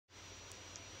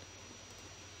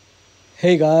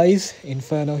Hey guys,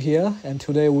 Inferno here, and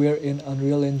today we're in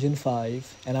Unreal Engine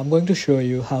 5 and I'm going to show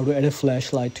you how to add a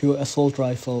flashlight to your assault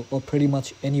rifle or pretty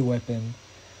much any weapon,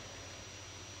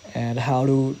 and how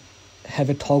to have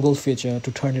a toggle feature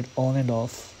to turn it on and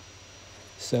off.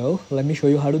 So let me show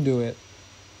you how to do it.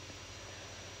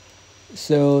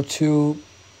 So to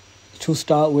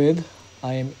start with,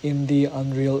 I am in the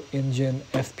Unreal Engine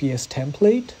FPS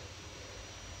template,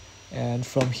 and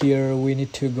from here we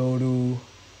need to go to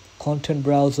content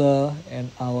browser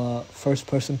and our first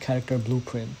person character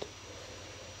blueprint.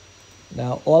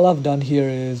 Now all I've done here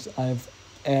is I've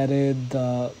added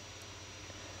the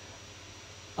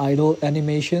idle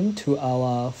animation to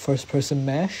our first person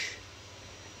mesh,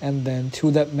 and then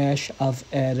to that mesh I've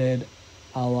added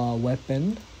our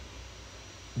weapon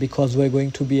because we're going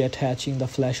to be attaching the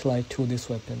flashlight to this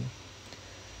weapon.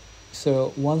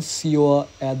 So once you're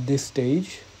at this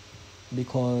stage,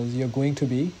 because you're going to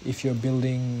be, if you're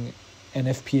building an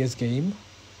FPS game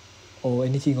or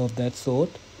anything of that sort.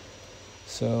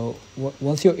 So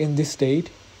once you're in this state,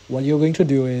 what you're going to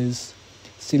do is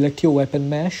select your weapon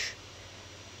mesh,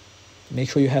 make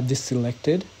sure you have this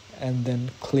selected, and then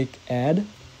click add,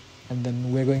 and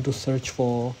then we're going to search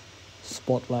for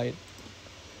spotlight.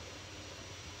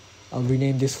 I'll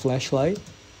rename this flashlight.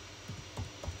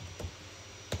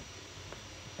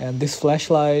 And this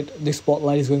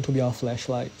spotlight is going to be our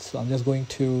flashlight. So I'm just going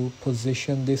to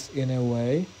position this in a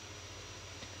way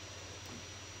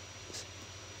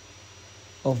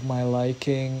of my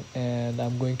liking, and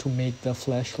I'm going to make the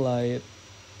flashlight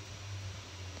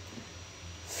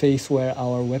face where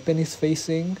our weapon is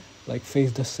facing, like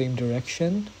face the same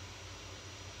direction.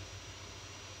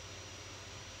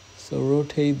 So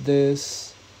rotate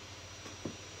this.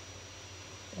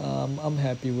 I'm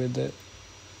happy with it.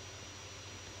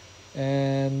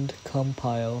 And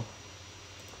compile.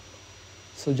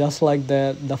 So just like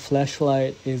that, the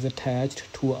flashlight is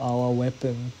attached to our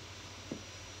weapon.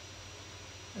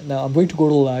 Now I'm going to go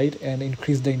to light and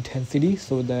increase the intensity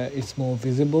so that it's more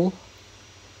visible.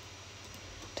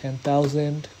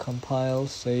 10,000, compile,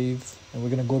 save, and we're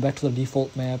gonna go back to the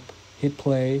default map, hit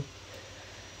play,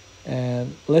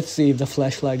 and let's see if the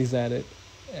flashlight is added.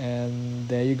 And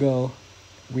there you go,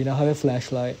 we now have a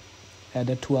flashlight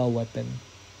added to our weapon.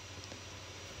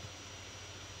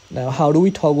 Now, how do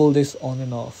we toggle this on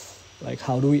and off? Like,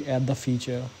 how do we add the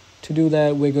feature? To do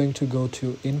that, we're going to go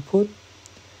to input,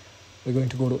 we're going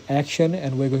to go to action,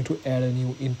 and we're going to add a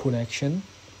new input action.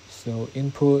 So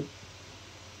input,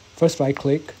 first right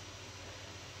click,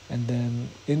 and then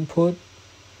input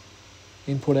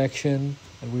action,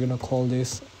 and we're gonna call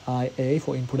this IA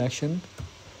for input action,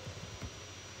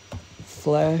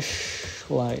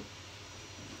 flashlight.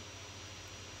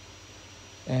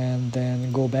 And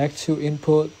then go back to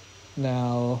input.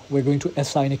 Now we're going to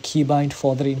assign a keybind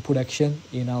for the input action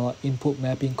in our input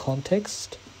mapping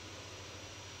context,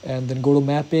 and then go to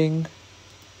mapping,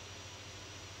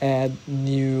 add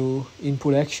new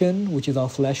input action, which is our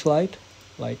flashlight,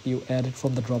 like you add it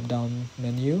from the drop down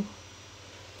menu.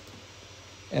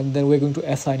 And then we're going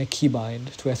to assign a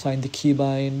keybind. To assign the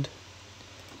keybind,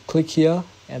 click here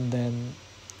and then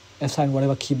assign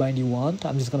whatever keybind you want.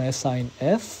 I'm just going to assign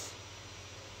F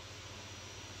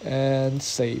and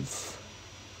save.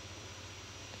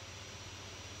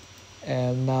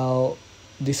 And now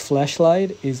this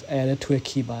flashlight is added to a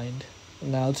keybind.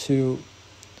 Now to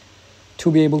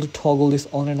be able to toggle this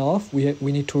on and off, we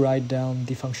need to write down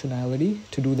the functionality.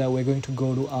 To do that, we're going to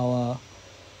go to our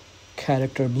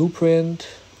character blueprint,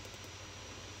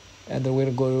 and then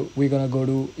we're gonna go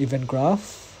to event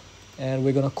graph, and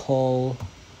we're gonna call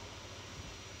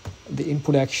the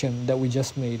input action that we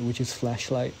just made, which is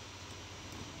flashlight.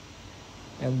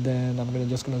 And then I'm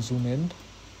just gonna zoom in.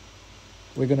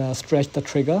 We're gonna stretch the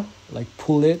trigger, like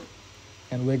pull it,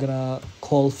 and we're gonna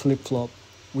call flip-flop,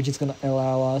 which is gonna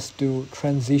allow us to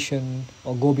transition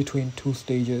or go between two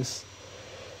stages.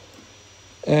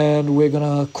 And we're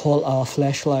gonna call our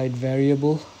flashlight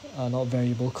variable, not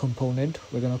variable, component.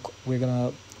 We're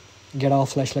gonna get our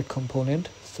flashlight component,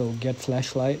 so get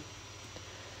flashlight.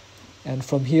 And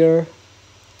from here,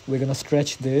 we're gonna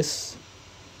stretch this,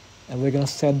 and we're gonna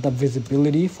set the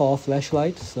visibility for our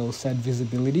flashlight, so set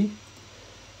visibility.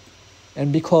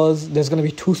 And because there's gonna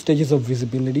be two stages of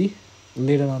visibility,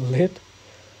 lit and unlit,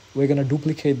 we're gonna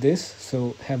duplicate this,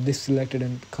 so have this selected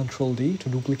and Control D to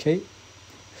duplicate.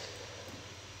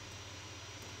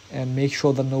 And make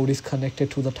sure the node is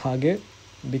connected to the target,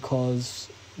 because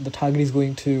the target is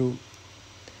going to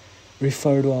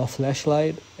refer to our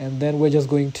flashlight, and then we're just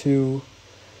going to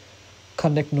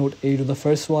connect node A to the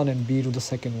first one and B to the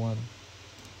second one.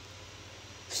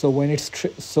 So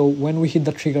when we hit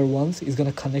the trigger once, it's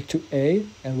gonna connect to A,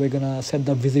 and we're gonna set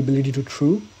the visibility to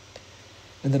true.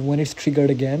 And then when it's triggered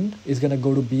again, it's gonna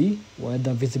go to B, where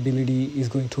the visibility is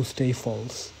going to stay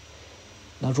false.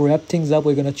 Now to wrap things up,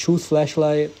 we're gonna choose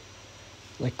flashlight,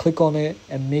 like click on it,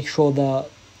 and make sure the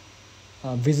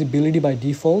visibility by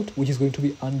default, which is going to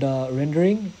be under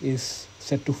rendering, is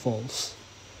set to false.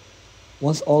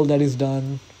 Once all that is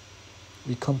done,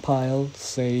 we compile,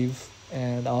 save,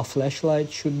 and our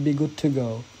flashlight should be good to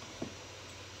go.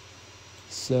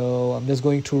 So I'm just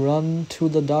going to run to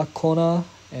the dark corner,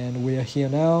 and we are here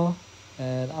now,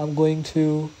 and I'm going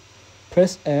to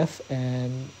press F,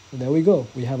 and there we go,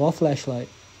 we have our flashlight.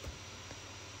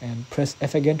 And press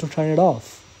F again to turn it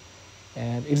off.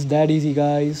 And it's that easy,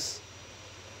 guys.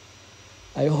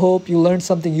 I hope you learned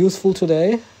something useful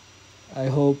today. I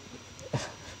hope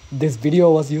this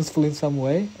video was useful in some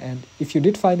way, and if you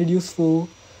did find it useful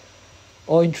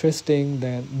or interesting,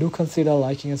 then do consider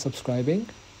liking and subscribing,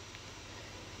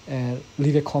 and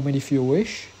leave a comment if you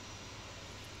wish.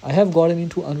 I have gotten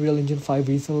into Unreal Engine 5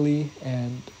 recently,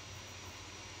 and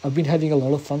I've been having a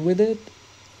lot of fun with it,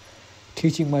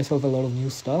 teaching myself a lot of new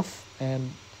stuff,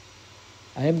 and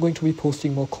I am going to be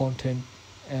posting more content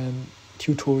and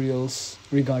tutorials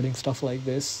regarding stuff like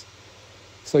this.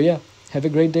 So yeah, have a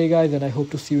great day, guys, and I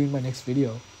hope to see you in my next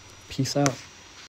video. Peace out.